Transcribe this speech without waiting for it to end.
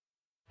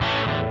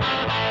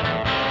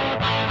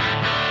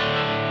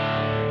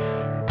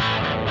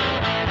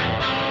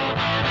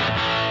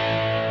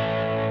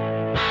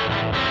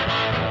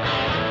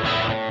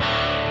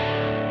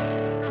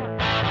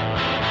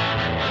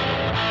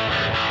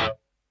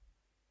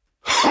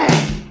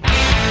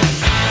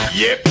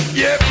Yep,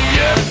 yep,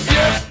 yep,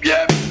 yep,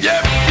 yep,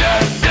 yep,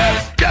 yep,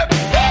 yep, yep.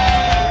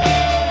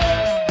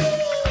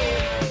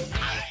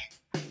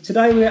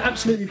 Today we are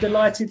absolutely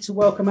delighted to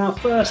welcome our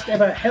first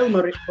ever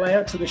Helmarit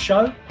player to the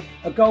show,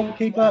 a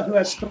goalkeeper who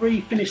has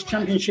 3 Finnish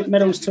championship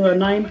medals to her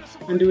name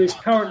and who is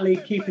currently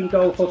keeping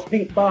goal for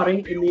Pink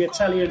Bari in the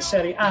Italian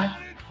Serie A.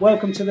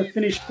 Welcome to the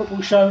Finnish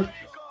football show,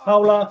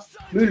 Paula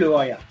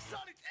Myllyoja.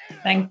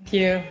 Thank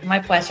you. My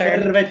pleasure.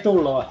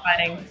 Tervetuloa.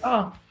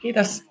 Oh,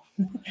 kiitos.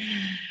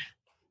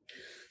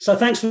 So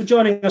thanks for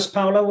joining us,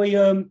 Paula. We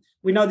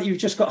know that you've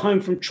just got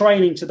home from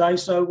training today,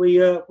 so we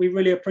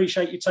really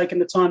appreciate you taking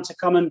the time to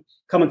come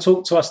and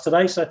talk to us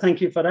today. So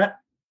thank you for that.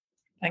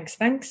 Thanks.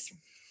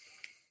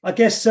 I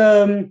guess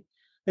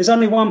there's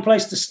only one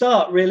place to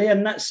start, really,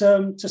 and that's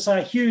to say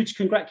a huge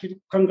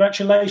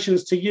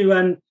congratulations to you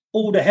and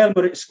all the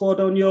Helmarit squad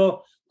on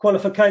your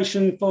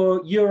qualification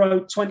for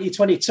Euro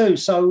 2022.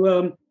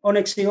 So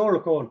onneksi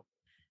olkoon.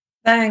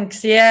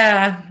 Thanks.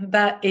 Yeah,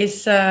 that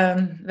is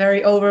a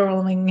very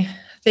overwhelming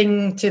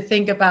thing to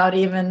think about,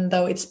 even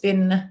though it's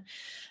been a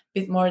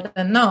bit more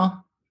than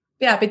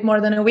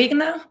a week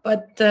now.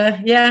 But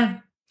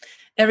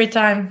every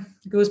time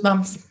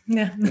goosebumps.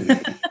 Yeah.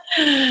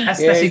 That's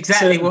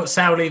exactly what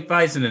Sauli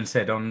Väisänen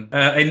said on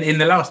in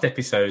the last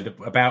episode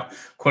about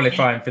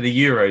qualifying for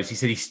the Euros. He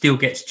said he still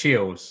gets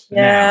chills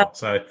now.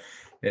 So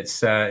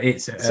it's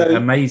an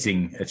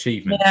amazing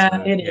achievement. Yeah,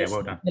 so, it is.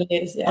 Well done. It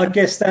is, yeah. I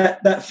guess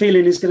that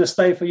feeling is going to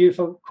stay for you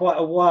for quite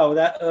a while.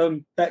 That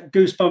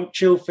goosebump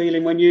chill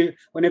feeling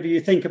whenever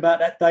you think about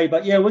that day.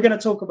 But yeah, we're going to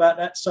talk about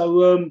that.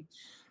 So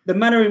the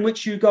manner in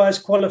which you guys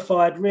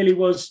qualified really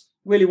was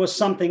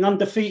something.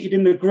 Undefeated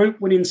in the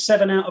group, winning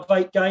 7 out of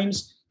 8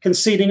 games,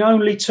 conceding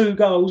only 2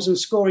 goals and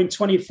scoring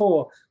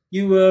 24.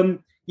 You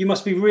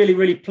must be really,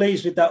 really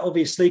pleased with that,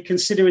 obviously,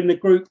 considering the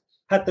group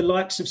had the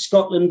likes of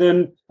Scotland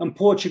and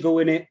Portugal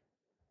in it.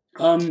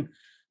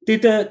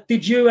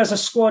 Did you as a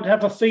squad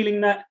have a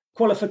feeling that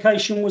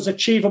qualification was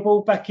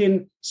achievable back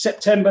in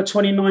September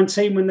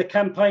 2019 when the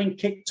campaign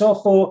kicked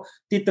off, or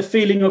did the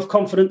feeling of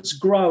confidence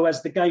grow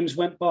as the games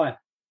went by?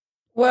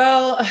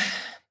 Well,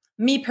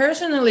 me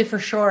personally, for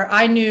sure,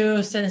 I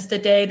knew since the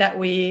day that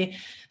we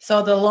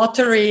saw the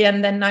lottery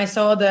and then I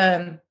saw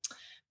the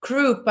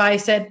group, I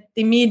said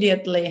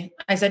immediately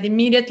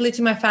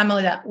to my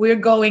family that we're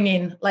going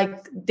in,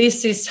 like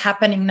this is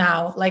happening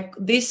now, like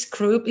this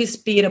group is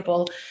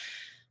beatable.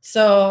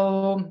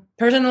 So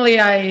personally,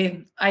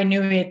 I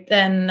knew it,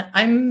 and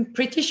I'm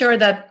pretty sure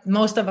that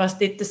most of us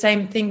did the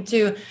same thing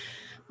too.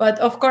 But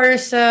of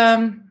course,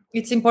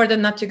 it's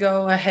important not to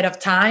go ahead of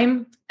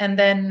time. And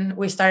then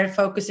we started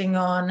focusing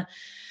on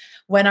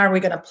when are we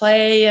going to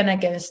play and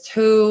against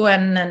who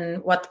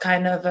and what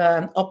kind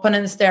of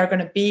opponents they are going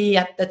to be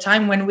at the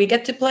time when we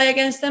get to play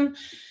against them.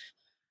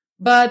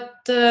 But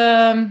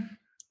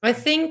I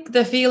think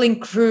the feeling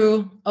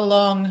grew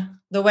along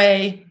the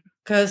way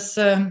because,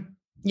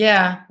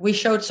 we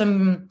showed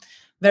some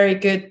very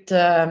good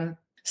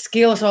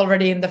skills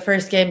already in the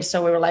first game.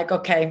 So we were like,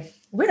 okay,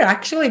 we're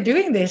actually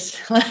doing this.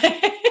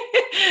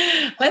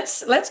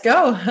 Let's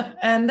go.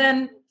 And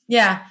then,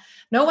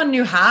 no one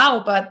knew how,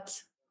 but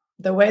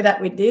the way that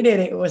we did it,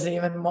 it was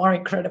even more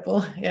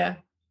incredible. Yeah.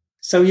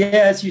 So,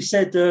 as you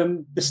said,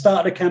 the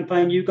start of the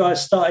campaign, you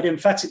guys started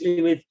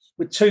emphatically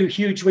with 2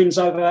 huge wins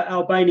over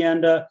Albania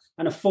and a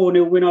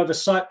 4-0 win over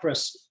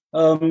Cyprus.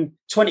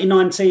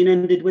 2019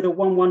 ended with a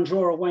 1-1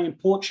 draw away in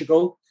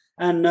Portugal,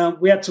 and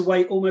we had to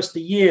wait almost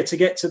a year to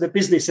get to the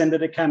business end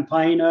of the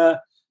campaign.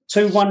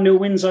 2 1-0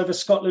 wins over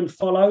Scotland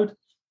followed,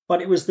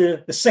 but it was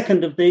the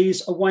second of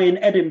these away in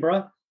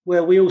Edinburgh,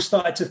 where we all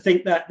started to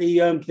think that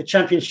the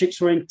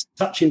championships were in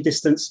touching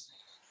distance.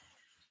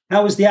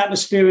 How was the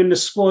atmosphere in the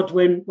squad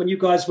when you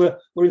guys were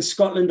in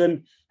Scotland,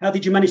 and how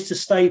did you manage to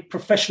stay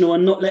professional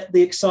and not let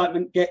the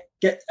excitement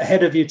get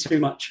ahead of you too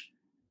much?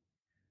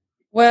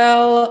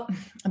 Well,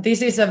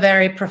 this is a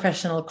very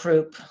professional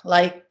group.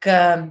 Like,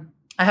 I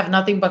have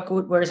nothing but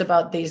good words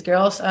about these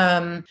girls.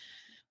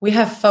 We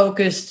have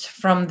focused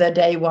from the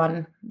day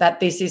one that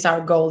this is our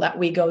goal, that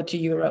we go to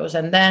Euros.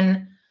 And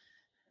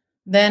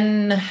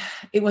then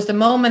it was the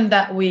moment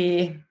that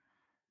we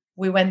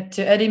went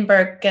to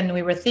Edinburgh and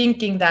we were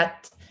thinking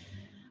that,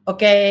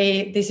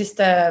 okay, this is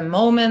the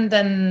moment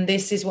and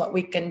this is what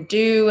we can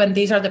do. And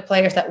these are the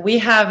players that we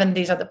have and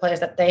these are the players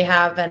that they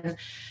have. And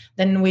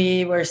then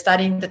we were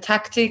studying the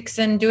tactics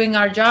and doing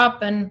our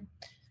job. And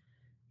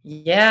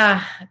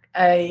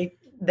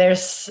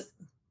there's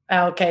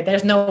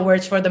no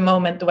words for the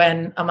moment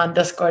when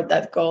Amanda scored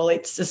that goal.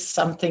 It's just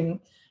something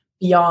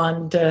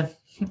beyond,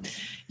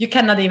 you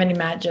cannot even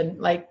imagine.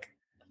 Like,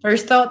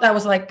 first thought, I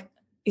was like,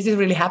 is it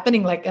really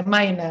happening? Like, am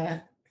I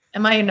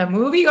in a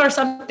movie or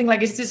something?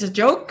 Like, is this a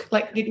joke?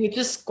 Like, did we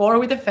just score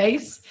with a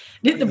face?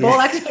 Did the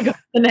ball actually go to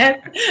the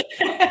net?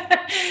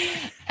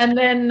 And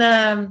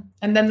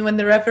then when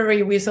the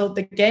referee whistled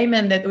the game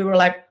ended, we were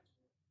like,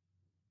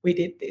 we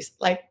did this.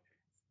 Like,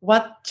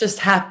 what just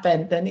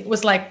happened? And it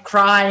was like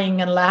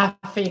crying and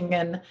laughing.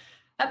 And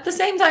at the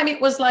same time, it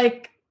was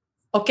like,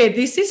 okay,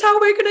 this is how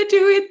we're going to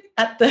do it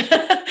at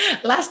the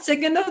last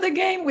second of the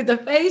game with the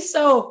face.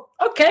 So,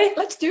 okay,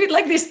 let's do it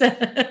like this then.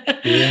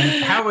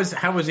 Yeah. How was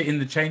it in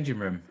the changing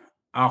room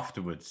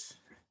afterwards?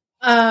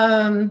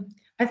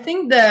 I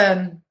think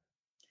the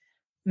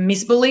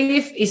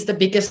misbelief is the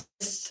biggest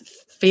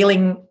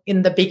feeling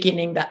in the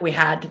beginning that we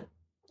had.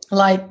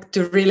 Like,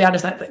 to really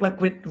understand,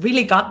 like, we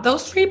really got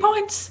those 3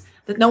 points,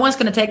 that no one's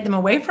going to take them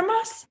away from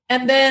us.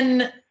 And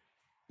then,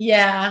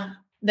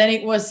 then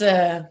it was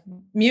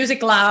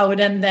music loud,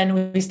 and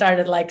then we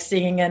started like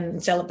singing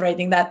and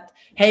celebrating that,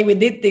 hey, we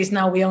did this,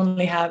 now we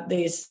only have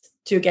these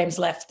 2 games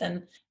left.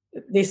 And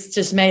this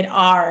just made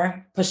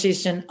our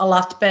position a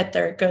lot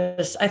better,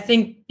 because I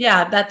think,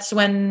 that's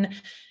when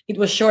it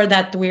was sure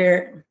that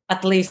we're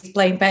at least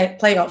playing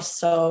playoffs.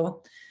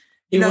 So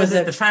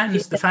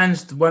the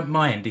fans won't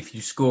mind if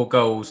you score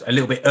goals a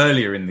little bit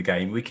earlier in the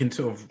game. We can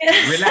sort of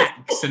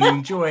relax and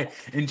enjoy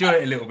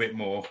it a little bit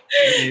more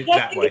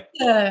that way.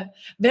 It's a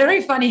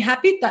very funny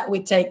habit that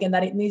we take, and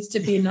that it needs to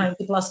be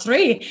 90 plus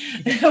 3.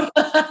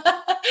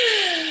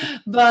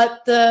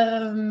 But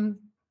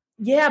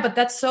but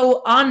that's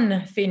so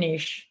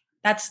unfinished.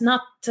 That's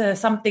not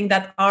something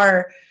that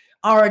our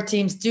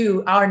teams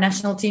do, our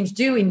national teams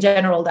do in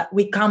general, that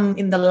we come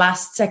in the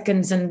last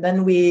seconds and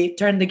then we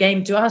turn the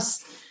game to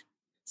us.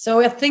 So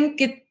I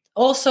think it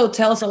also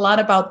tells a lot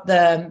about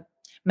the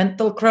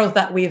mental growth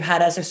that we've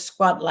had as a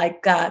squad.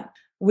 Like,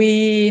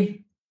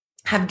 we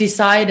have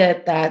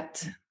decided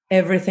that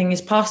everything is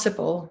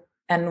possible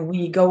and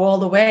we go all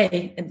the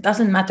way. It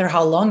doesn't matter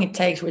how long it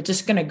takes. We're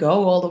just going to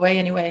go all the way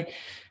anyway.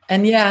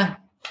 And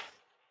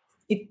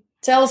it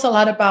tells a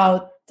lot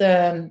about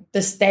the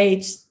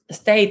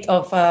state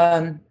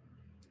of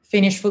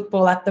Finnish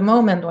football at the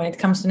moment when it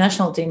comes to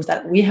national teams,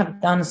 that we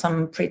have done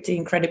some pretty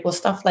incredible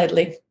stuff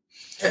lately.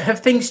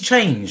 Have things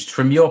changed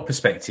from your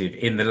perspective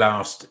in the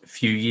last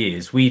few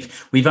years?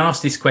 We've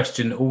asked this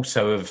question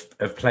also of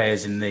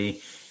players in the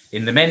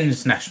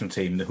men's national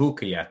team, the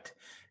Myllyoja.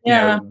 You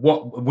know,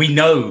 what we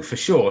know for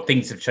sure,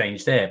 things have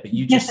changed there. But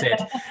you just said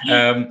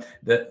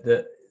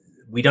that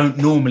we don't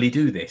normally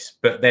do this,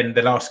 but then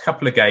the last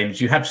couple of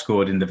games you have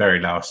scored in the very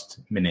last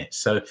minute.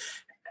 So,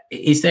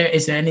 is there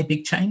any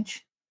big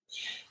change?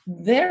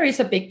 There is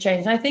a big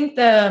change. I think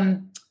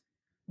the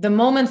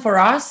moment for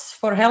us,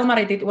 for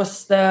Helmarit, it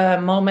was the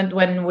moment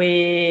when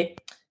we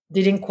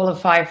didn't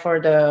qualify for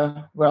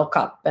the World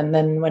Cup. And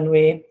then when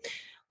we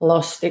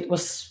lost, it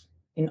was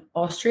in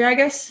Austria, I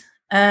guess.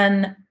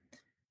 And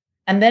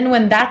then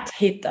when that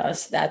hit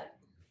us, that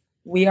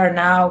we are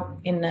now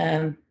in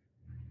a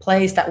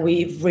place that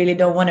we really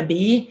don't want to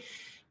be.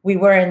 We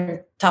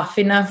weren't tough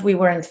enough. We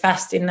weren't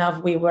fast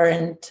enough. We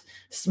weren't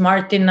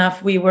smart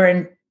enough. We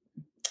weren't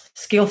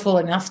skillful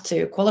enough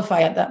to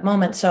qualify at that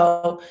moment.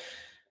 So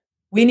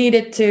we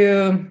needed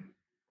to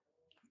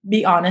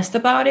be honest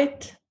about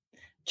it,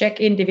 check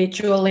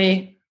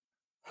individually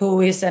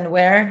who is and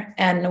where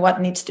and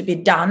what needs to be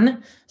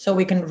done so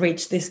we can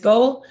reach this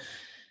goal.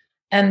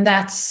 And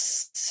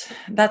that's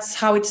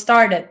how it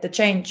started, the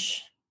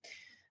change.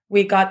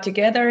 We got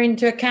together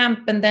into a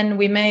camp, and then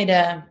we made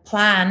a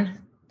plan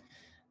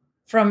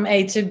from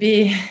A to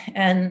B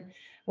and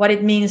what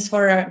it means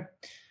for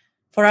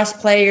us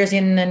players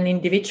in an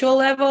individual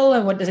level,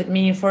 and what does it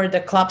mean for the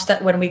clubs,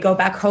 that when we go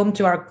back home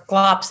to our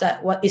clubs,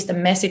 that what is the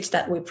message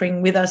that we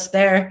bring with us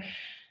there.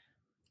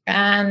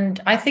 And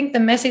I think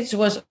the message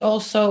was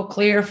also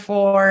clear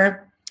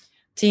for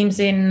teams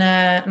in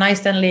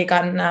Naisten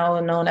Liiga, now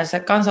known as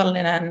a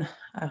Kansallinen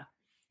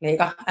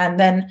Liiga. And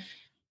then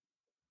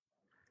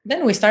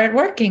we started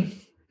working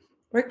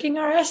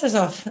our asses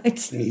off.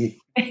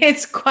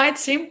 It's quite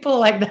simple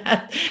like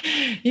that.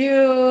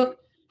 You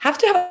have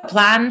to have a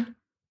plan,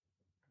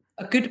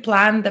 a good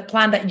plan, the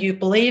plan that you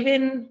believe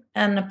in,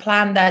 and a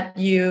plan that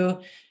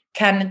you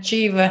can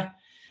achieve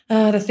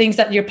the things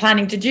that you're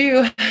planning to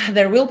do.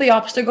 There will be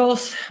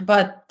obstacles,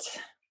 but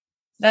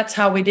that's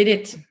how we did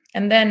it.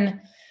 And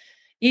then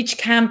each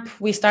camp,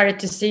 we started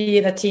to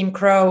see the team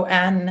grow,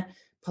 and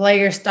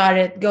players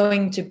started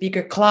going to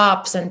bigger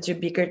clubs and to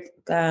bigger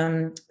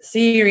better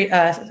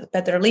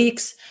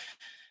leagues.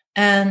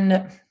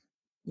 And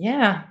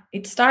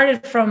it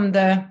started from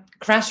the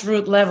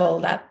grassroots level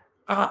that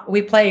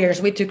we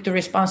players, we took the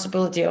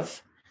responsibility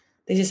of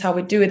this is how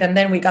we do it. And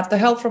then we got the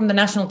help from the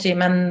national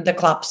team and the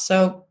clubs.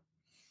 So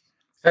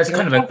it's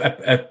kind of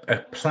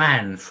a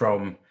plan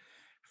for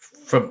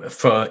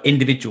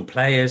individual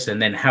players,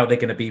 and then how they're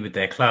going to be with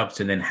their clubs,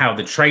 and then how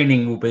the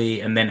training will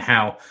be, and then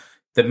how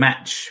the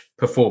match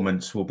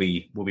performance will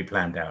be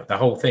planned out, the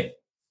whole thing.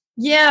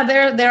 Yeah,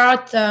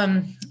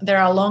 there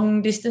are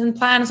long distance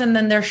plans, and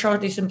then there's short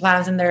distance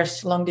plans, and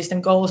there's long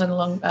distance goals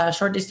and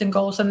short distance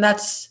goals, and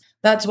that's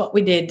what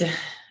we did.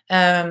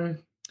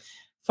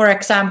 For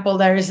example,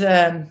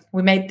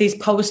 we made these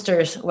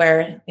posters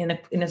where in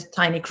a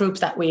tiny groups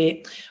that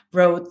we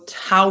wrote,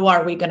 how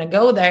are we going to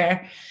go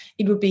there?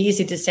 It would be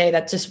easy to say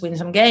that just win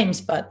some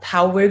games, but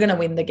how we're going to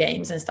win the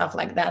games and stuff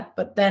like that.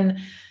 But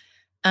then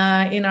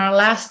in our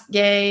last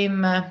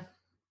game,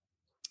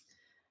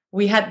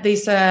 we had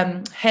this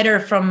header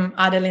from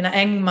Adelina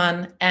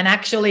Engman, and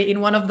actually in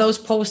one of those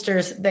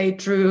posters they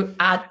drew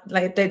at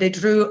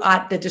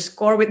the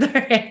score with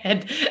her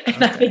head,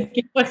 and I think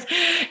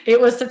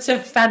it was such a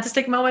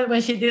fantastic moment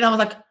when she did. I was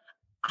like,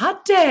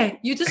 Ade,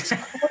 you just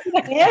scored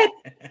with the head.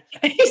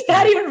 Is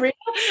that even real?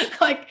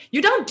 Like,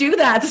 you don't do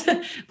that.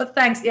 But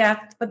thanks, yeah.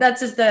 But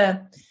that's just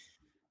the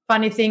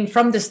funny thing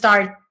from the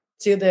start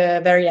to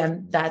the very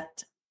end,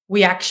 that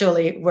we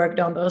actually worked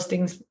on those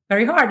things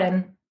very hard,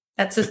 and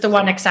that's just the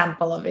one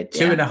example of it.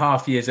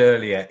 2.5 years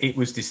earlier, it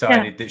was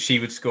decided that she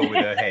would score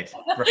with her head.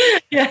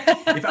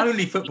 If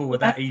only football were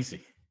that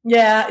easy.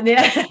 Yeah.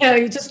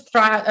 You just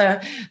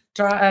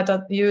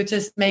you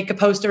just make a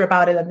poster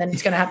about it, and then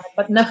it's going to happen.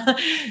 But no,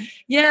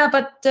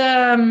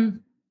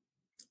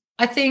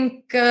 I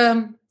think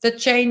the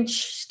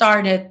change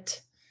started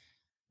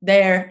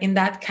there in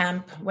that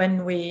camp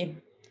when we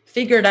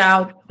figured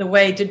out the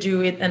way to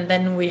do it, and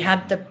then we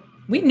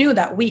knew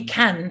that we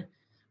can.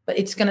 But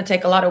it's going to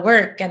take a lot of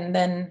work, and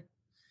then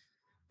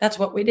that's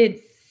what we did.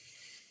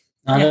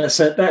 That's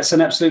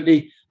an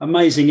absolutely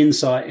amazing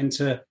insight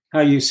into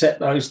how you set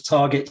those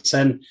targets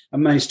and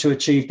managed to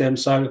achieve them.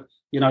 So,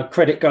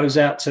 credit goes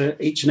out to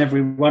each and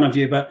every one of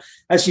you. But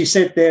as you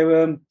said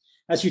there,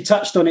 as you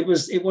touched on, it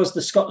was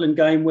the Scotland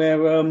game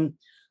where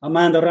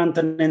Amanda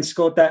Rantanen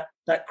scored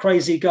that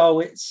crazy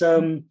goal.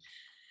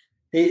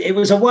 It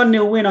was a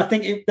 1-0 win. I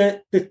think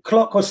the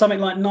clock was something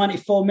like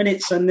 94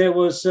 minutes, and there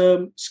was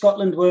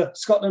Scotland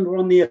were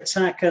on the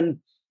attack and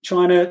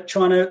trying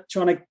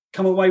to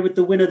come away with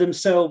the winner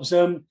themselves.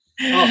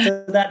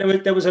 After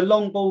that, there was a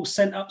long ball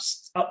sent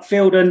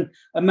upfield, and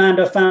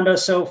Amanda found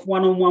herself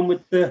 1-on-1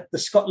 with the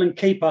Scotland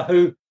keeper,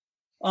 who,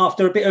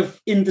 after a bit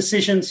of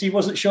indecision, she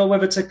wasn't sure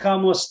whether to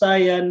come or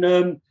stay, and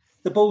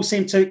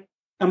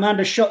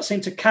Amanda's shot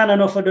seemed to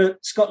cannon off of the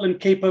Scotland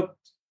keeper,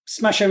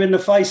 smash her in the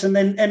face, and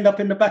then end up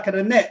in the back of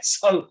the net.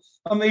 So,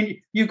 I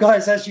mean, you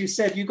guys, as you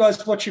said, you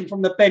guys watching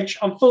from the bench.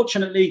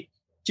 Unfortunately,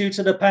 due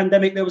to the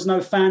pandemic, there was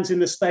no fans in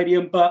the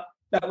stadium, but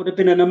that would have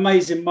been an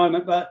amazing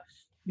moment. But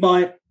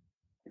my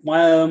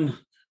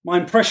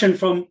impression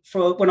from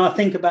when I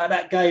think about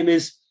that game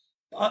is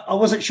I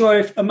wasn't sure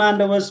if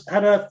Amanda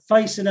had her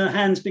face in her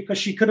hands because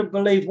she couldn't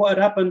believe what had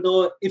happened,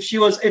 or if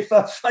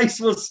her face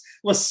was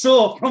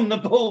sore from the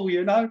ball,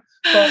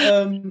 But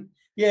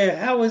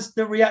how was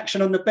the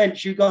reaction on the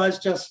bench? You guys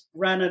just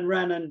ran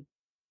and.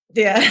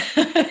 Yeah.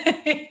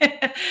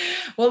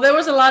 Well, there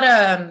was a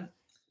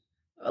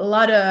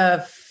lot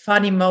of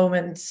funny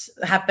moments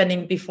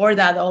happening before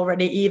that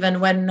already. Even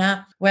when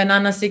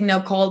Anna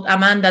Signal called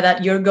Amanda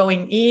that you're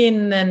going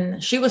in,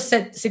 and she was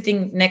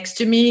sitting next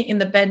to me in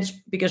the bench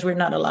because we're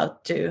not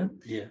allowed to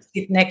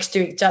sit next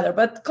to each other,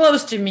 but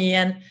close to me,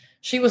 and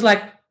she was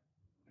like,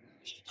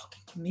 "Is she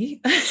talking to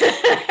me?"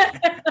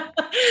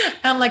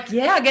 I'm like,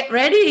 yeah, get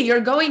ready,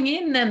 you're going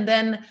in. And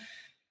then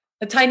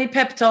a tiny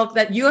pep talk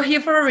that you're here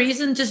for a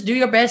reason, just do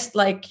your best,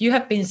 like you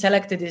have been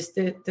selected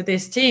to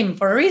this team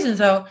for a reason,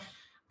 so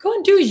go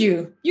and do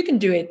you can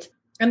do it.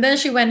 And then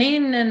she went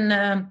in,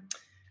 and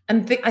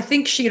I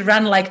think she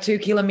ran like 2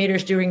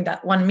 kilometers during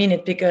that 1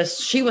 minute because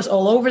she was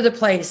all over the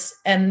place,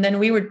 and then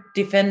we were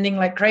defending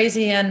like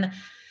crazy. And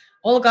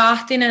Olga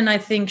Ahtinen, I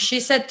think she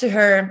said to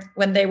her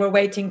when they were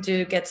waiting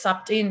to get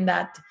subbed in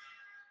that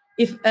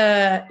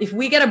if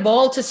we get a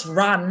ball, just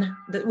run,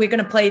 that we're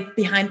going to play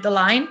behind the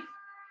line.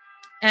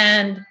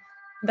 And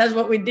that's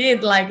what we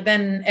did. Like,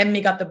 then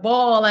Emmy got the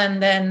ball, and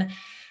then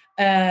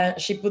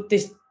she put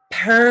this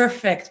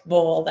perfect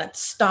ball that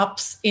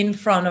stops in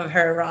front of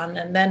her run.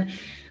 And then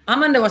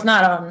Amanda was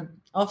not on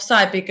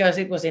offside because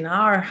it was in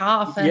our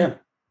half.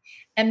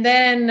 And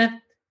then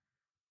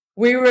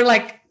we were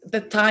like,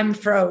 the time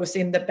froze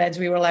in the bench.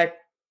 We were like,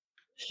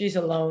 she's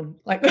alone.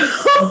 Like,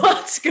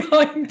 what's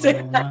going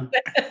to happen?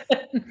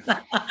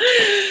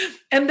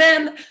 And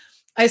then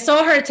I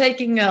saw her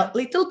taking a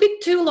little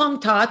bit too long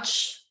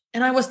touch.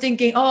 And I was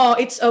thinking, oh,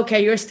 it's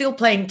okay. You're still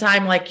playing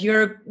time. Like,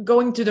 you're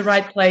going to the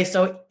right place.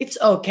 So it's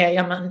okay,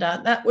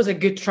 Amanda. That was a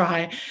good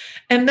try.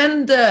 And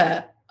then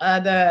the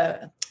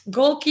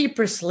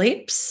goalkeeper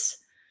slips.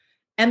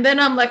 And then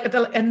I'm like,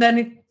 and then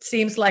it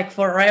seems like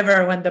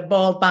forever when the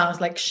ball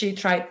bounced. Like, she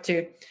tried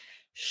to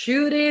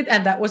shoot it,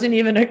 and that wasn't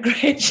even a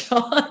great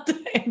shot.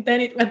 And then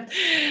it went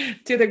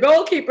to the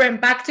goalkeeper and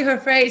back to her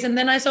face. And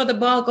then I saw the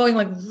ball going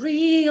like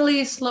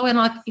really slow, and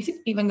like, is it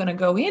even going to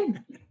go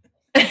in?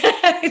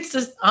 It's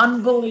just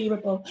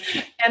unbelievable.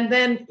 And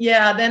then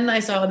then I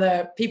saw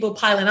the people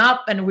piling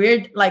up, and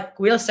we're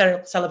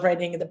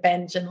celebrating at the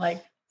bench and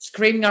like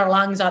screaming our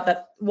lungs out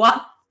that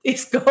what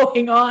is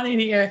going on in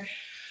here.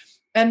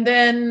 And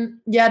then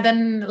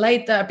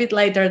a bit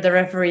later the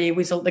referee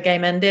whistled, the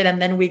game ended,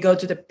 and then we go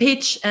to the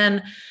pitch,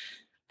 and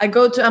I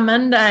go to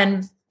Amanda,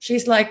 and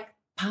she's like,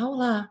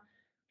 Paula,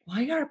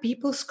 why are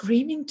people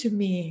screaming to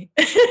me?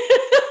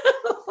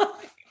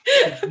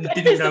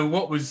 Didn't know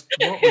what was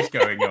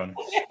going on. And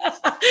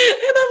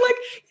I'm like,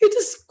 you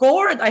just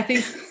scored. I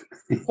think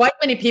quite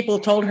many people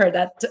told her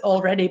that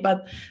already,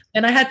 but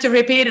then I had to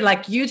repeat it,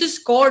 like, you just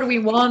scored, we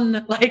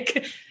won.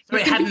 Like,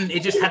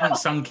 It just hadn't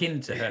sunk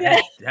into her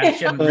head.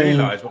 She hadn't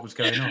realised what was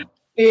going on.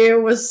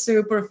 It was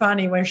super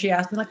funny when she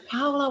asked me, like,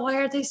 Paula, why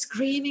are they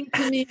screaming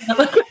to me?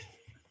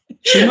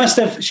 She must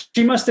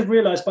have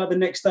realised by the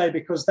next day,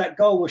 because that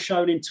goal was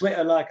shown in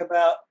Twitter like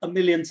about 1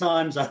 million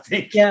times, I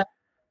think. Yeah.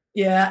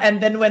 Yeah.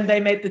 And then when they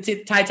made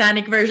the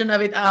Titanic version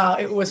of it,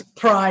 it was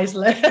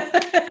priceless.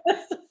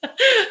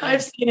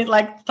 I've seen it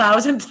like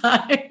 1,000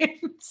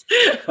 times.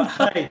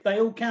 But hey, they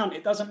all count.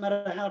 It doesn't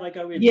matter how they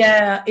go in.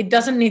 Yeah, it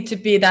doesn't need to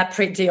be that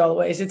pretty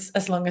always. It's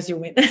as long as you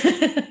win.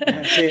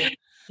 That's it.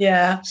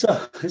 Yeah.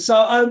 So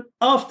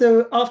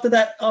after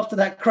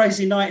that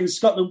crazy night in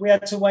Scotland, we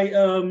had to wait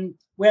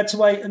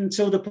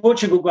until the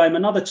Portugal game,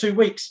 another 2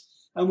 weeks,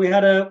 and we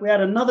had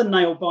another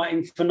nail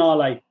biting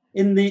finale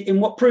in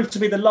what proved to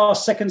be the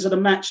last seconds of the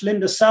match.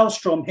 Linda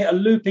Salstrom hit a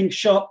looping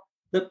shot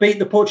that beat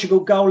the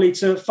Portugal goalie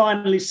to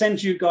finally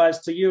send you guys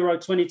to Euro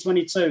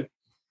 2022.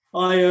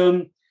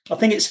 I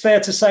think it's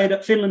fair to say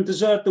that Finland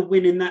deserved the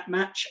win in that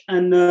match,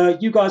 and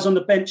you guys on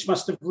the bench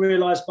must have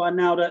realised by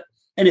now that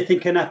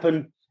anything can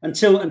happen.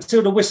 Until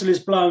the whistle is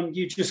blown,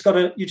 you just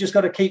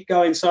gotta keep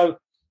going. So,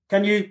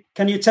 can you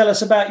tell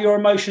us about your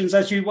emotions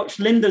as you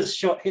watched Linda's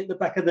shot hit the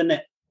back of the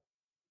net?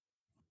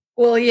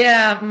 Well,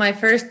 yeah,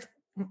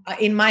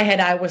 in my head,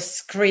 I was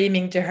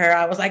screaming to her.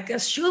 I was like,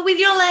 "Shoot with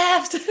your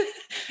left,"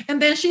 and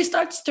then she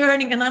starts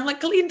turning, and I'm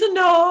like, "Linda,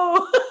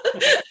 no!"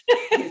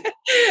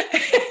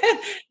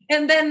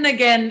 And then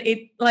again,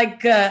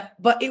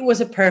 but it was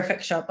a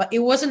perfect shot, but it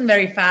wasn't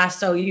very fast,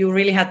 so you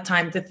really had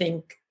time to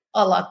think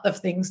a lot of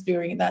things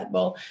during that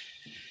ball.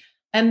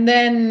 And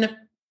then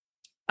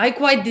I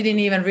quite didn't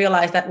even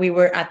realize that we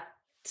were at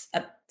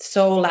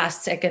so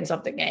last seconds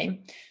of the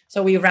game.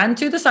 So we ran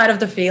to the side of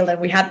the field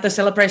and we had the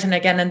celebration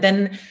again. And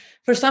then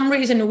for some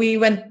reason we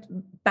went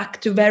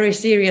back to very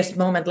serious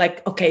moment,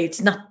 like, okay,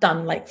 it's not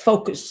done, like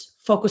focus,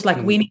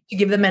 like we need to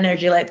give them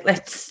energy, like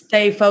let's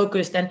stay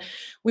focused. And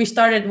we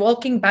started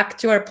walking back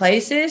to our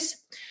places.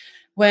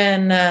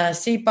 When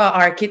Sipa,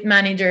 our kit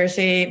manager,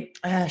 she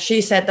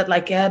said that,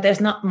 like, yeah,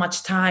 there's not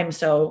much time,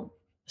 so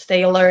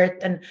stay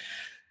alert. And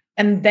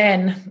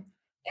then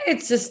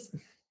it's just,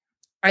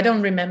 I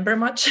don't remember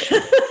much.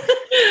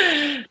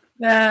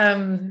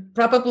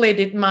 Probably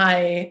did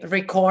my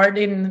record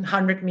in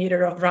 100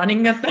 meter of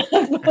running at that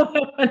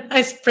moment when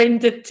I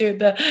sprinted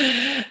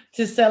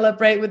to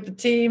celebrate with the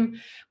team.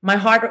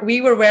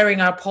 We were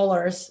wearing our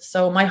polars,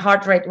 so my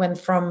heart rate went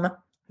from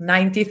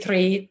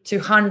 93 to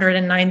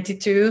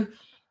 192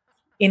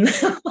 in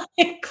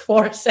like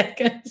 4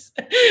 seconds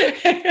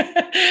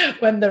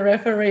when the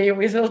referee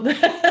whistled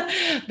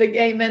the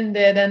game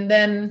ended. And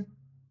then,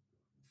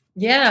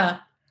 yeah,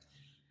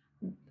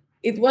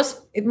 it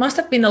must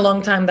have been a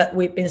long time that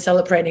we've been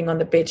celebrating on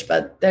the pitch,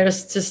 but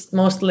there's just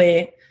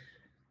mostly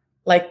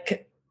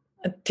like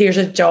tears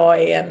of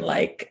joy and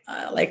like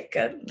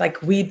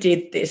we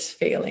did this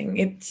feeling.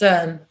 It's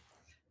a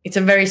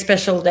very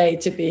special day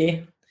to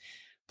be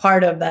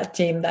part of that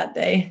team that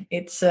day.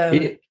 It's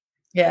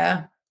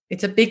yeah.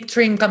 It's a big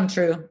dream come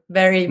true.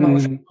 Very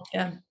emotional.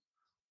 Yeah.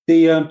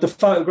 The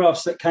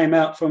photographs that came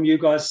out from you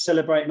guys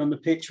celebrating on the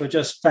pitch were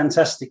just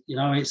fantastic. You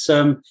know, it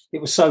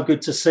was so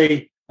good to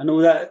see, and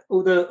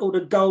all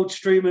the gold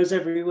streamers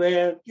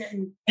everywhere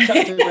getting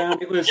chucked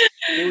around. It was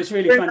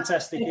really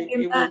fantastic.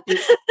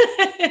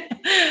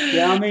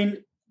 Yeah, I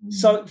mean,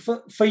 so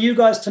for you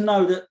guys to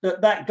know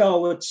that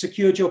goal had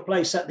secured your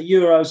place at the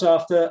Euros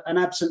after an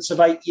absence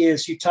of 8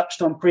 years, you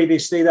touched on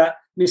previously that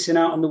missing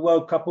out on the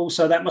World Cup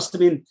also, that must have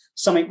been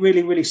something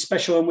really, really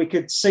special, and we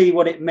could see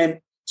what it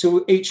meant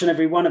to each and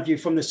every one of you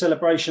from the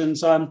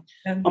celebrations. I'm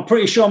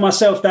pretty sure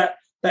myself that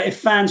if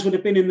fans would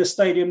have been in the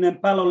stadium, then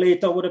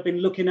Palolito would have been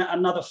looking at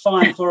another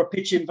fine for a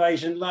pitch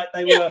invasion like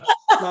they were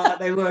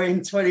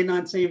in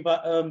 2019.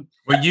 But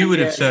well, you would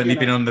have certainly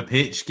been on the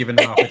pitch given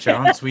half a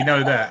chance. We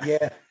know that.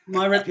 Yeah,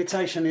 my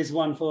reputation is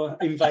one for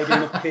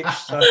invading the pitch.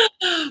 So.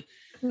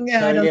 I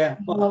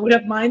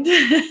wouldn't mind.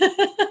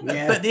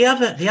 Yeah. But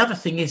the other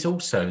thing is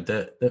also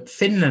that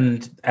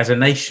Finland as a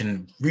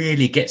nation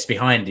really gets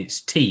behind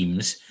its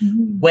teams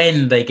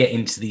when they get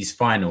into these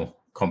final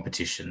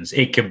competitions.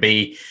 It can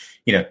be,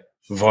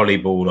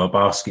 volleyball or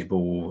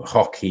basketball,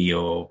 hockey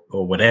or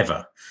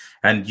whatever.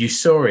 And you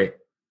saw it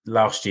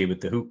last year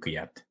with the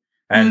Hukkajat.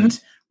 And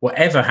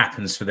whatever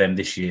happens for them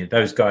this year,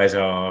 those guys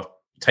are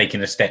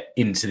taking a step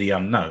into the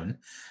unknown.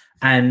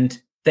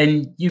 And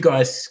then you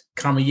guys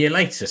come a year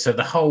later. So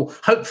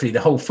hopefully the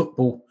whole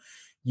football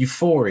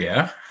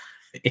euphoria,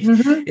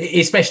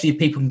 especially if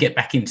people can get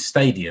back into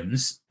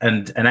stadiums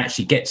and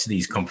actually get to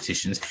these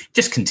competitions,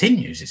 just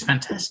continues. It's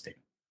fantastic.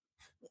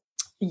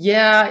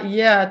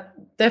 Yeah,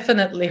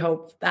 definitely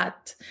hope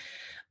that.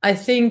 I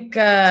think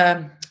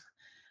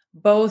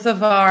both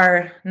of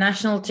our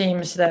national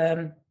teams,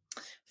 the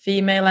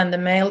female and the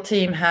male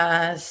team,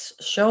 has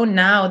shown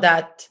now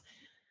that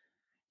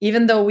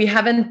even though we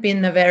haven't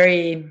been a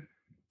very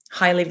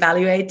highly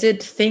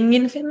valuated thing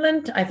in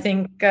Finland, I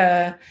think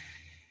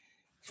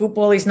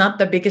football is not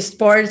the biggest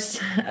sports,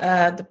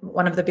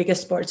 one of the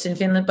biggest sports in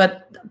Finland,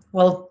 but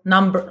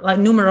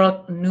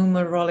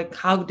numeric,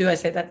 how do I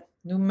say that?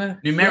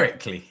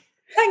 Numerically.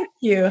 Thank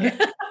you.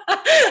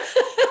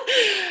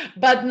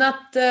 But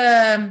not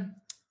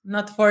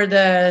for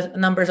the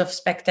numbers of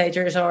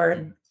spectators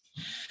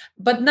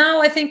but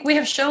now I think we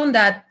have shown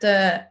that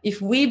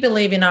if we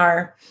believe in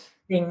our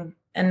thing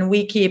and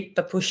we keep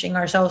pushing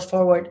ourselves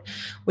forward,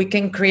 we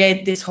can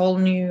create this whole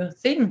new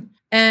thing.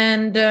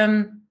 And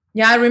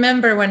I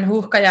remember when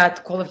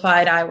Huuhkajat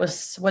qualified, I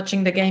was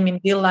watching the game in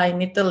Villa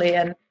in Italy,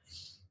 and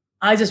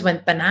I just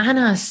went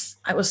bananas.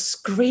 I was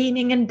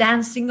screaming and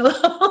dancing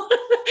alone.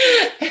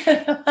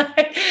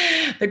 Like,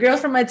 the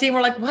girls from my team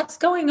were like, "What's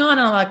going on?"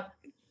 And I'm like,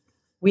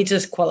 "We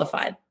just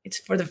qualified. It's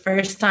for the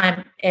first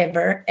time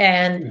ever,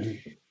 and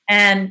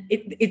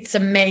it's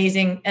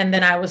amazing." And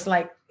then I was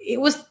like, it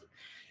was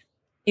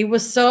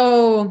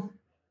so.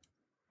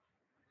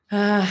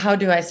 How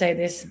do I say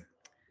this?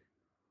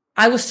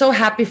 I was so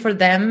happy for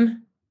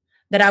them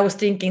that I was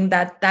thinking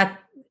that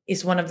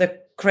is one of the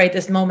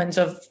greatest moments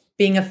of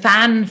being a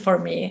fan for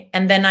me.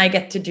 And then I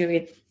get to do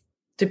it,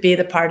 to be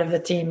the part of the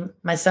team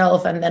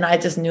myself. And then I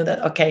just knew that,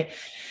 okay,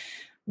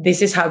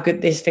 this is how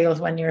good this feels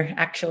when you're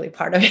actually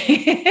part of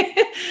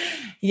it.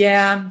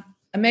 Yeah,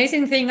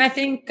 amazing thing. I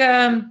think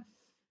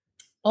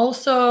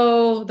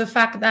also the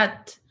fact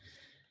that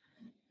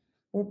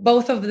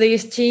both of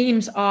these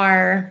teams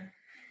are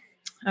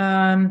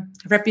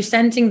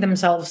representing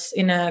themselves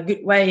in a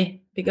good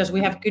way, because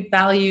we have good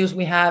values.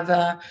 We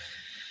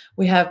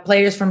have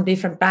players from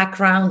different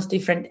backgrounds,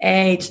 different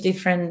age,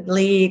 different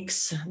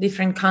leagues,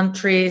 different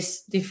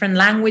countries, different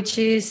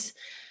languages.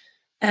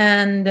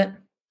 And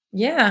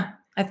yeah,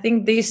 I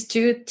think these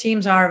two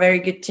teams are very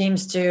good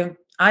teams to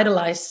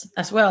idolize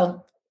as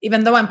well.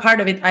 Even though I'm part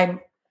of it,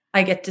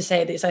 I get to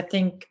say this. I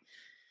think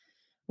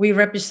we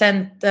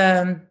represent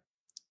the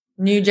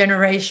new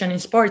generation in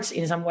sports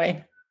in some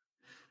way.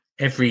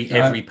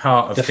 Every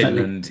part of definitely.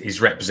 Finland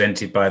is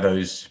represented by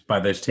those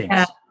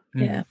teams.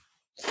 Yeah.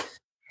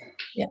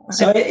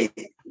 So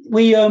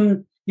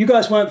you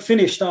guys weren't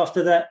finished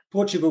after that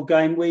Portugal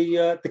game.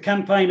 The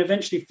campaign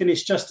eventually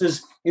finished just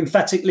as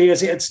emphatically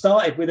as it had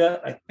started, with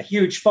a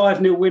huge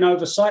 5-0 win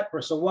over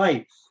Cyprus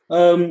away.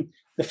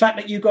 The fact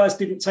that you guys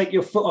didn't take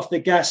your foot off the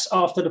gas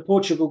after the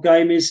Portugal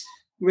game is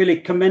really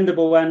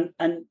commendable,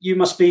 and you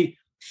must be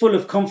full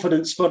of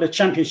confidence for the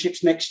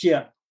championships next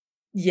year.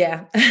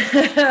 Yeah.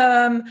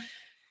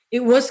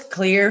 It was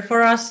clear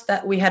for us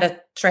that we had a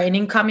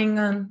training coming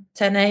on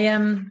 10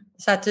 a.m.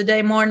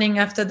 Saturday morning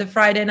after the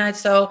Friday night.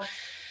 So,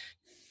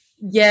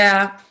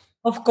 yeah,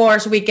 of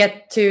course, we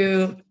get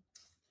to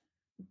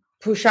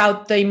push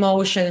out the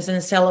emotions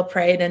and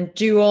celebrate and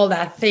do all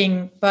that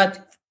thing.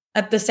 But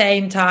at the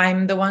same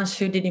time, the ones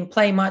who didn't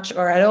play much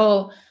or at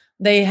all,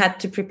 they had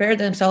to prepare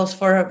themselves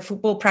for a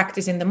football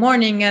practice in the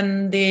morning.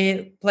 And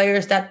the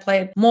players that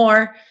played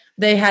more,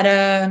 they had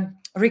a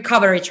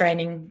recovery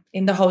training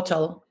in the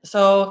hotel.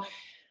 So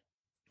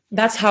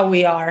that's how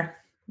we are.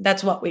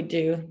 That's what we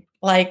do.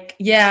 Like,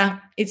 yeah,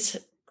 it's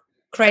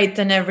great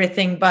and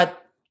everything,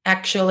 but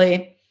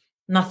actually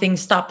nothing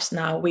stops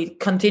now. We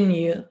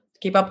continue,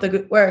 keep up the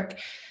good work.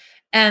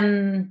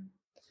 And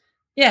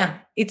yeah,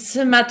 it's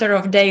a matter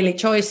of daily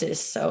choices.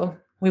 So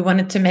we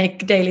wanted to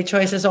make daily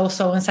choices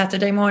also on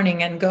Saturday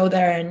morning and go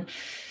there and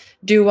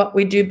do what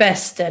we do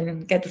best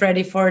and get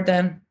ready for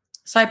the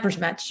Cyprus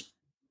match.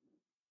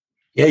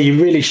 Yeah,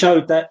 you really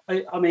showed that.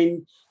 I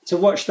mean, to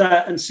watch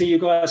that and see you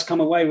guys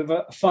come away with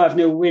a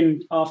 5-0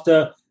 win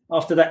after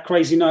that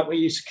crazy night where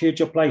you secured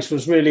your place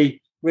was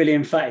really, really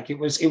emphatic. It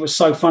was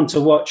so fun to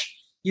watch.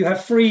 You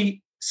have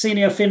 3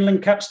 senior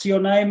Finland caps to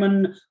your name,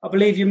 and I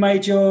believe you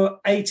made your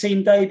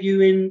A-team debut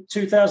in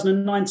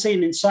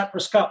 2019 in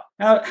Cyprus Cup.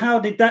 How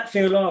did that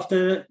feel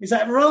after? Is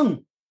that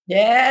wrong?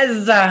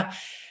 Yes.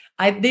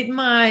 I did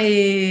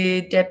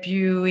my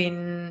debut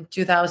in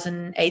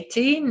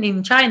 2018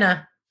 in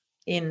China.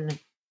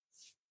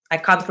 I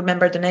can't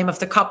remember the name of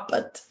the cup,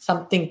 but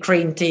something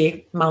green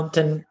tea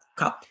mountain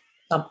cup,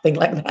 something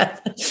like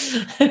that.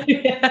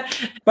 Yeah.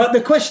 But the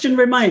question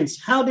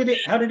remains: how did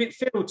it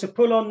feel to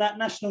pull on that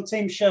national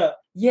team shirt?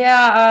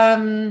 Yeah,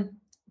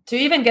 to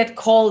even get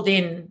called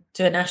in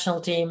to a national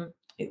team,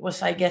 it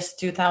was, I guess,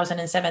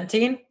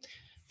 2017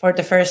 for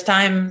the first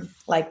time,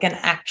 like an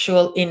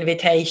actual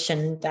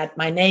invitation that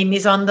my name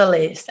is on the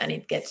list and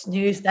it gets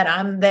news that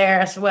I'm there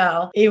as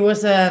well. It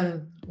was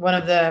one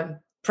of the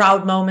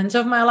proud moments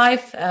of my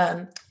life.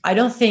 I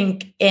don't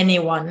think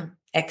anyone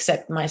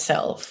except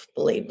myself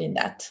believed in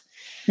that.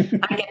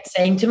 I kept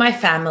saying to my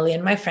family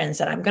and my friends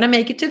that I'm going to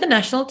make it to the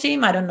national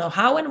team. I don't know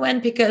how and when,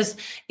 because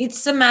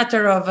it's a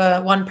matter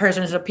of one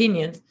person's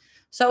opinion.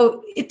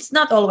 So it's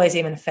not always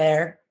even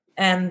fair.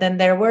 And then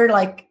there were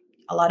like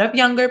a lot of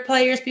younger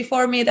players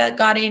before me that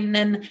got in.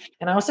 And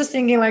I was just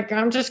thinking, like,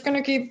 I'm just going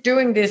to keep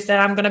doing this,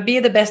 and I'm going to be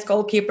the best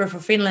goalkeeper for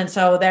Finland.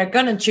 So they're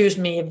going to choose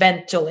me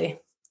eventually.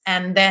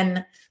 And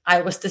then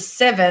I was the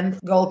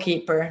 7th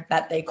goalkeeper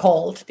that they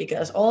called,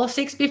 because all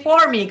 6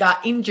 before me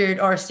got injured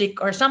or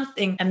sick or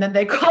something. And then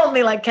they called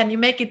me like, can you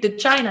make it to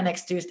China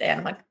next Tuesday? And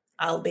I'm like,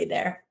 I'll be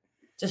there.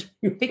 Just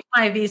pick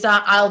my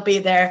visa. I'll be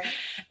there.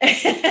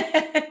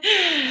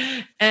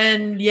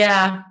 And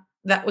yeah,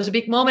 that was a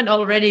big moment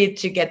already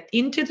to get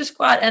into the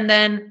squad. And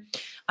then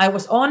I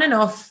was on and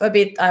off a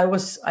bit.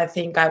 I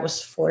think I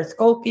was fourth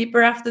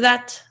goalkeeper after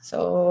that.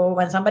 So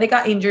when somebody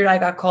got injured, I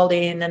got called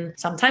in, and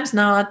sometimes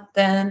not.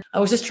 Then I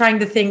was just trying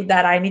to think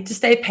that I need to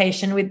stay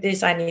patient with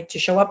this. I need to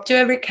show up to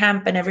every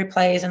camp and every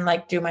place and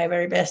like do my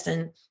very best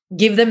and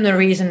give them the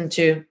reason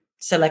to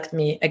select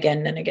me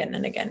again and again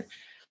and again.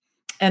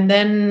 And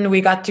then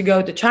we got to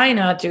go to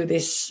China to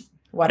this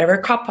whatever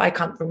cup. I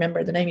can't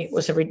remember the name. It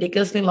was a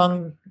ridiculously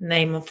long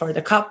name for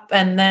the cup.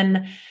 And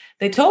then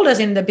they told us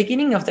in the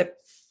beginning of the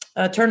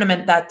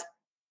tournament that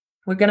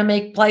we're going to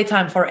make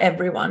playtime for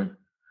everyone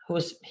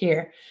who's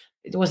here.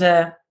 It was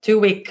a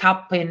 2-week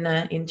cup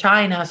in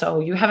China, so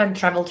you haven't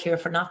traveled here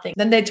for nothing.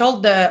 Then they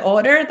told the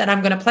order that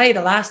I'm going to play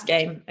the last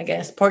game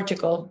against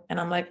Portugal. And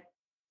I'm like,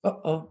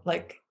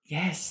 like,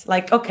 yes,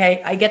 like,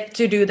 okay, I get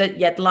to do the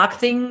jet lag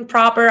thing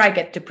proper. I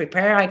get to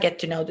prepare. I get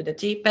to know the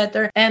team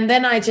better. And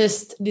then I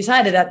just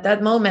decided at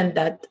that moment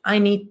that I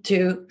need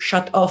to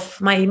shut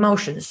off my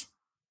emotions.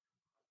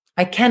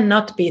 I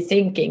cannot be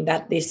thinking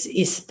that this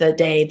is the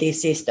day,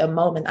 this is the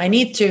moment. I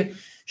need to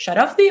shut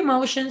off the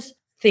emotions,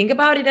 think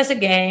about it as a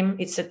game.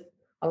 It's a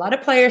lot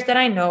of players that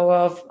I know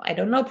of. I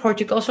don't know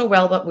Portugal so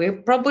well, but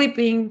we've probably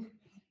been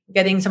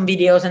getting some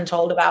videos and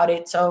told about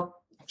it. So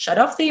shut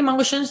off the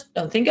emotions.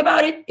 Don't think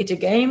about it. It's a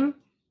game,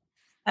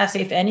 as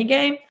if any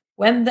game.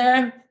 Went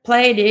there,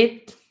 played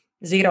it,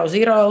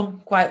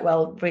 0-0, quite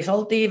well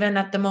result even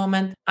at the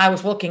moment. I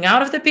was walking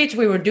out of the pitch.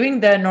 We were doing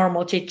the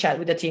normal chit chat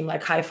with the team,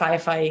 like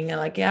high-fiving and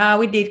like, yeah,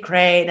 we did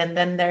great. And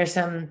then there's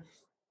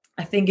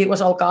I think it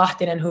was Olga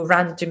Ahtinen who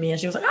ran to me and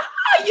she was like,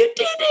 you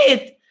did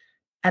it.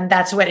 And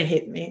that's when it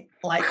hit me,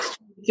 like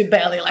to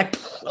belly, like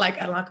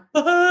I'm like,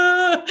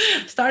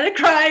 started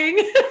crying.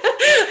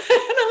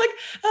 And I'm like,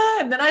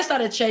 and then I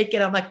started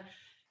shaking. I'm like,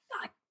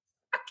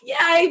 yeah,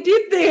 I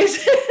did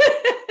this.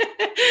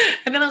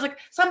 And then I was like,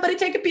 somebody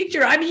take a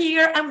picture. I'm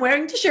here. I'm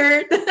wearing the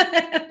shirt.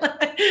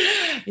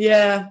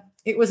 Yeah,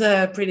 it was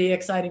a pretty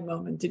exciting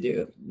moment to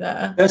do.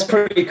 That's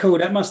pretty cool.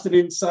 That must have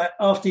been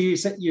after you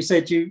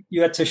said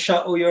you had to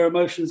shut all your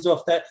emotions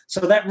off.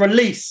 So that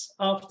release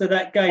after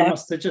that game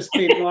must have just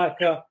been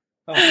like a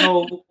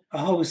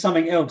whole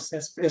something else.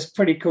 It's a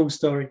pretty cool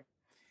story.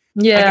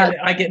 Yeah,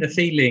 I get the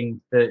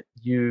feeling that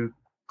you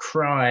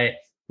cry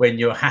when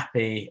you're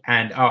happy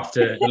and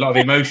after a lot of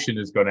emotion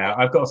has gone out.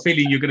 I've got a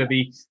feeling you're going to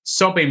be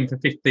sobbing for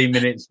 15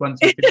 minutes once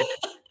you finish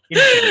the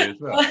interview as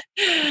well.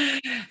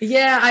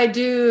 Yeah, I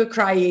do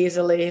cry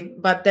easily,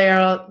 but there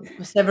are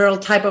several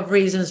type of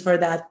reasons for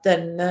that.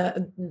 Then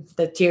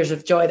the tears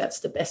of joy,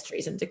 that's the best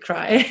reason to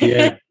cry.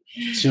 Yeah,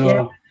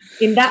 sure.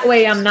 Yeah. In that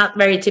way, I'm not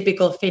very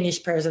typical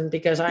Finnish person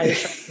because I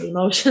show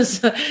emotions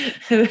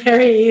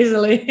very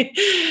easily.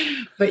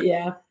 But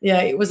yeah,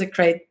 it was a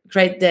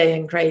great day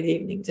and great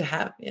evening to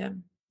have. Yeah.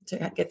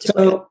 To get to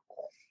play.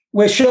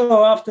 We're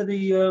sure after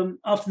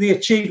the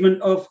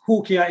achievement of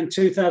Hyllyoja in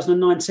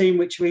 2019,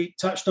 which we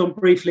touched on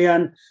briefly,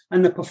 and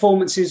the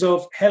performances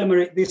of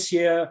Helmarit this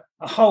year,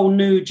 a whole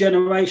new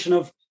generation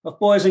of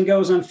boys and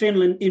girls in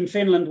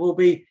Finland will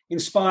be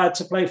inspired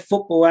to play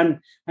football and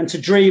to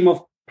dream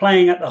of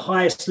playing at the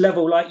highest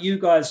level like you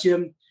guys.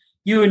 You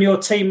and your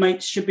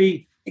teammates should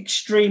be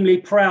extremely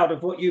proud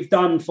of what you've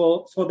done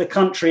for the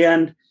country,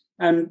 and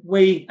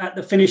we at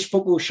the Finnish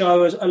Football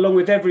Show, along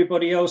with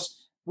everybody else,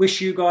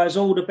 wish you guys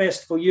all the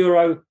best for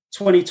Euro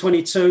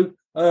 2022.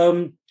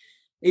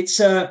 It's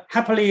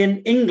happily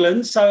in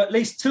England, so at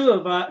least two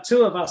of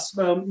us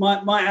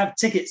might have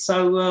tickets.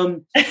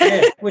 So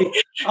I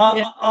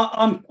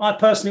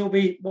personally will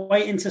be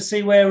waiting to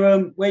see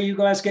where you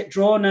guys get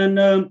drawn,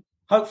 and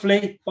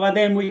hopefully by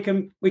then we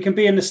can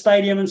be in the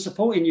stadium and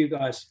supporting you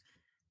guys.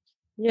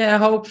 Yeah,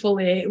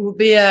 hopefully it will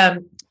be a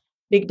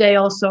big day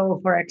also,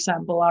 for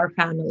example, our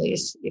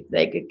families, if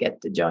they could get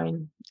to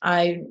join.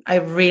 I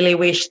really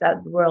wish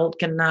that the world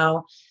can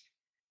now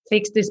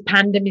fix this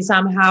pandemic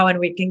somehow and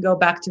we can go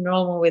back to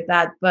normal with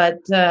that. But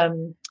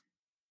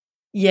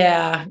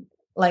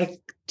like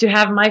to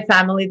have my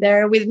family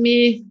there with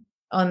me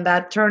on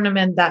that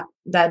tournament,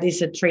 that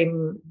is a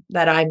dream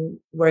that I'm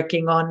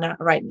working on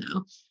right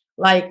now.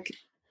 Like,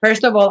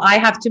 first of all, I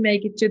have to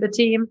make it to the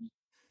team.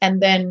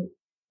 And then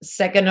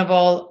second of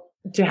all,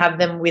 to have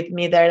them with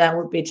me there, that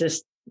would be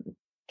just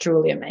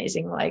truly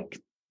amazing. Like,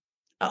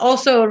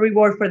 also a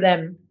reward for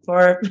them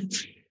for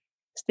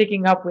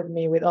sticking up with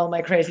me with all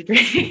my crazy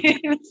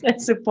dreams and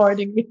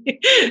supporting me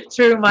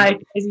through my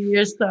crazy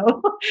years.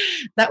 So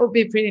that would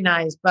be pretty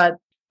nice, but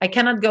I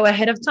cannot go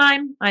ahead of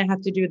time. I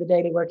have to do the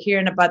daily work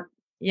here. But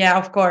yeah,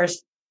 of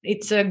course,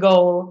 it's a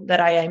goal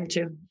that I aim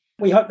to.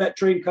 We hope that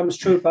dream comes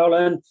true,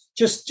 Paula. And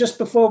just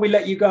before we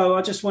let you go,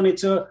 I just wanted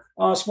to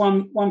ask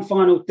one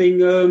final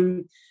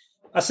thing.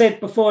 I said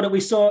before that we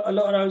saw a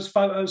lot of those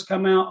photos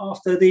come out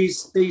after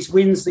these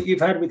wins that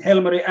you've had with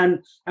Helmarit,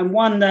 and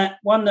one that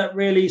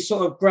really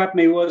sort of grabbed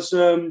me was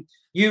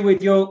you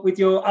with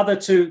your other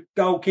two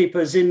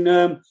goalkeepers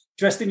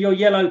dressed in your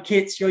yellow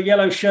kits, your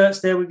yellow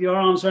shirts there with your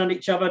arms around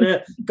each other,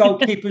 the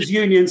goalkeepers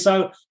union.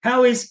 So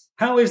how is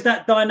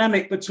that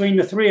dynamic between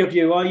the three of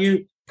you? Are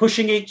you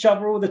pushing each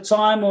other all the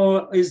time, or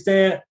is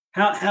there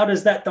how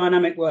does that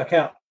dynamic work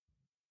out?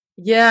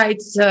 Yeah,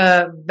 it's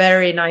a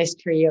very nice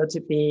trio to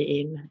be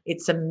in.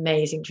 It's an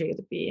amazing trio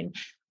to be in.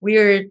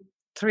 We're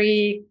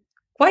three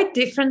quite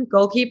different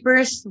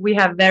goalkeepers. We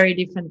have very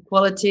different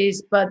qualities,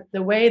 but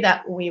the way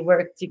that we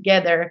work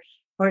together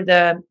for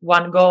the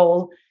one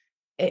goal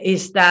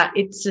is that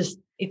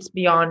it's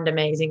beyond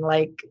amazing.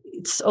 Like,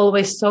 it's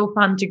always so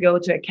fun to go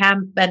to a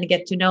camp and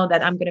get to know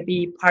that I'm going to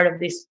be part of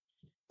this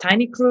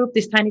tiny group,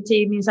 this tiny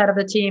team inside of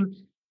the team,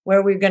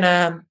 where we're going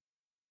to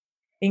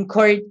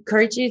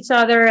encourage each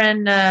other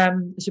and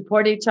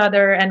support each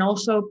other and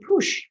also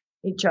push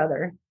each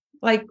other.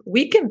 Like,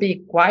 we can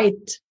be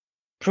quite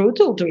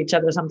brutal to each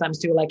other sometimes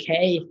too, like,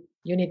 hey,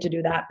 you need to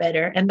do that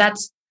better. And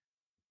that's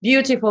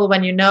beautiful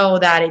when you know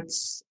that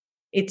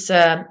it's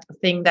a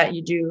thing that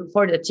you do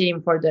for the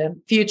team, for the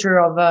future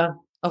of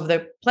the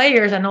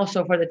players and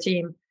also for the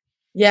team.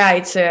 Yeah,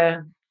 it's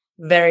a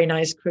very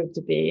nice group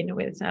to be in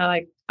with.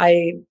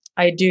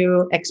 I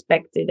do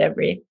expect it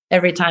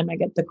every time I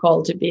get the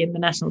call to be in the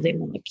national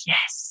team. I'm like,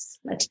 yes,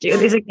 let's do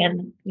this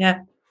again.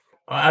 Yeah.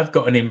 I've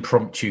got an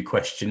impromptu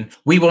question.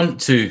 We want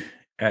to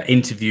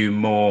interview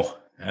more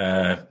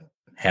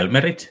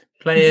Helmarit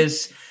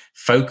players,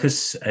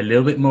 focus a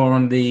little bit more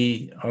on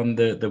the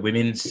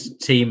women's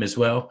team as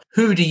well.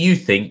 Who do you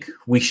think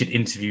we should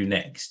interview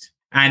next?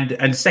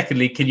 And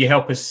secondly, can you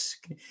help us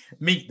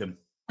meet them?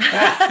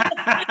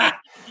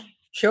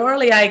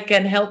 Surely I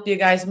can help you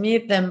guys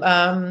meet them.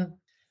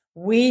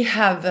 We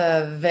have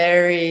a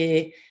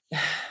very,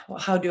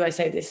 how do I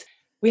say this?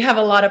 We have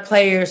a lot of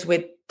players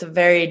with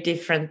very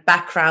different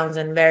backgrounds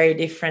and very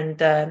different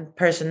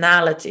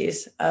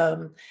personalities.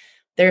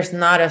 There's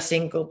not a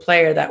single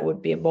player that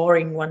would be a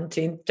boring one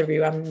to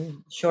interview.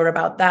 I'm sure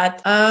about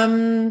that.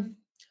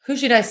 Who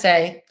should I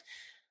say?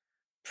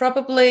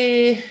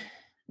 Probably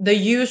the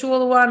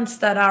usual ones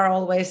that are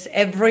always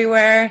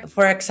everywhere.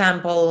 For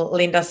example,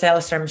 Linda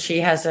Selström, she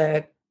has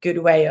a good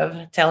way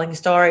of telling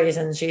stories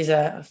and she's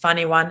a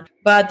funny one.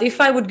 But if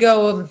I would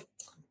go a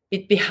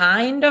bit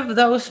behind of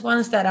those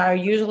ones that are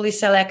usually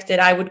selected,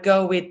 I would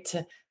go with,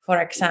 for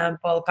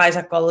example,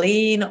 Kaisa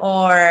Collin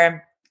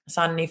or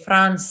Sanni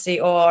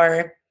Franssi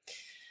or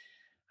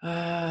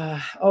Anna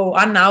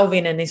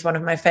Auvinen is one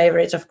of my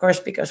favorites, of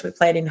course, because we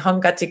played in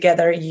Honka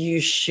together.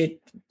 You should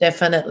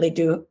definitely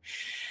do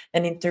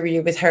an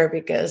interview with her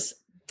because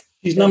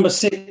she's number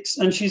 6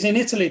 and she's in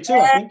Italy too,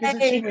 I think,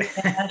 isn't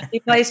she? Yeah, she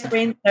plays for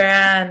Inter,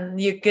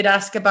 and you could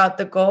ask about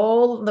the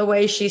goal, the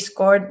way she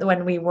scored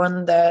when we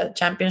won the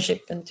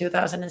championship in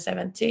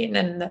 2017,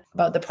 and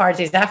about the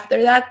parties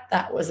after that.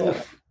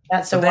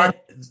 That's one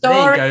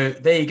story.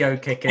 There you go,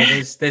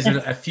 Keke. There's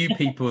a few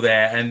people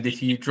there, and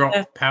if you drop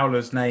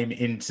Paula's name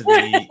into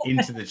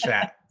the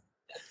chat,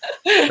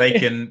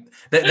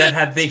 they'll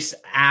have this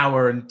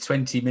hour and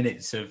 20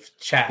 minutes of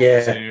chat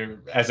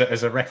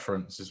as a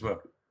reference as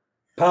well.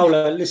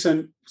 Paula,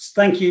 listen,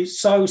 thank you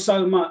so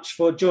much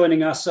for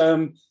joining us.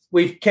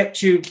 We've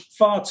kept you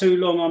far too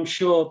long, I'm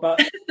sure, but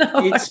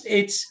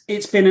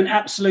it's been an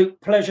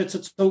absolute pleasure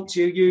to talk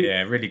to you.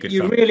 Really good.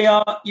 You fun.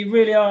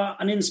 really are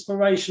an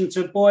inspiration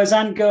to boys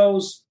and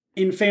girls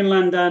in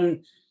Finland,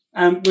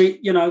 and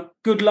we,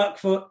 good luck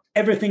for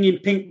everything in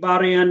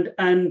Pinkbari,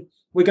 and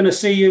we're going to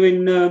see you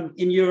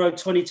in Euro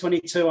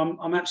 2022.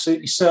 I'm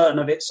absolutely certain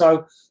of it.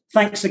 So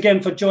thanks again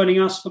for joining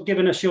us, for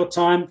giving us your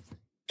time.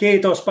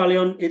 Kiitos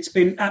paljon. It's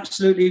been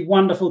absolutely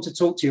wonderful to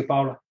talk to you,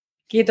 Paula.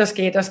 Kiitos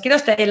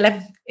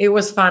teille. It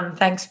was fun.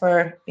 Thanks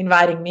for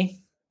inviting me.